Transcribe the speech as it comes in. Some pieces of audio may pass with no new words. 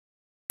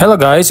Hello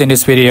guys, in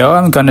this video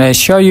I'm gonna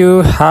show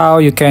you how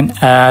you can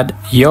add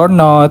your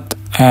note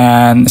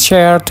and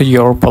share to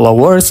your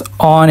followers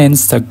on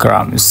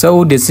Instagram.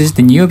 So this is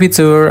the new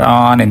feature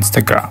on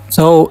Instagram.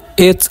 So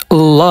it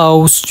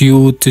allows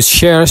you to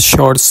share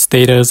short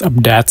status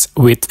updates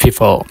with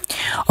people.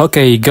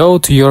 Okay, go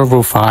to your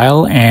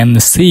profile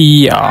and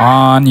see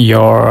on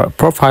your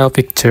profile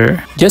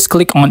picture. Just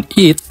click on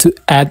it to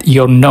add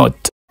your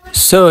note.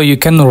 So you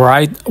can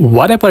write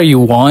whatever you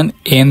want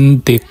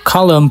in the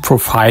column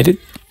provided.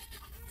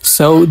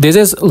 So this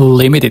is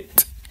limited.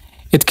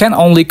 It can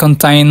only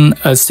contain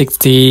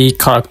 60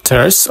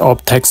 characters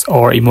of text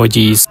or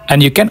emojis.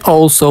 And you can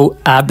also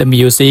add the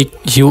music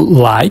you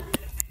like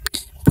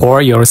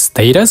for your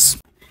status.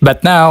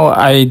 But now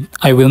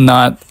I will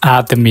not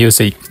add the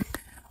music.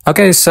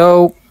 Okay,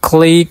 so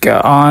click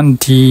on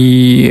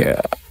the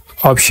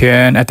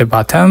option at the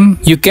bottom.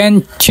 You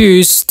can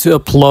choose to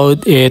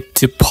upload it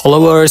to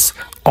followers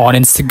on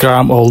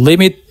Instagram or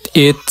limit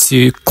it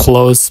to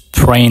close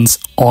friends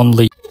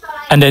only.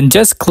 And then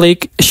just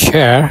click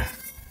share,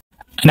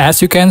 and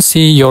as you can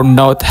see, your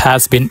note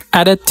has been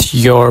added to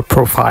your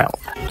profile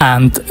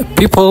and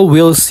people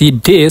will see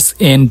this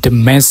in the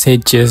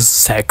messages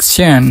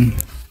section.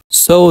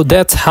 So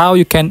that's how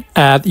you can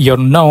add your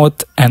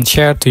note and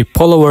share to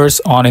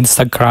followers on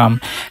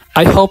Instagram.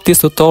 I hope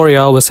this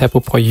tutorial was helpful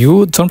for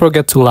you. Don't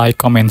forget to like,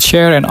 comment,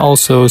 share, and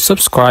also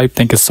subscribe.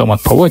 Thank you so much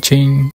for watching.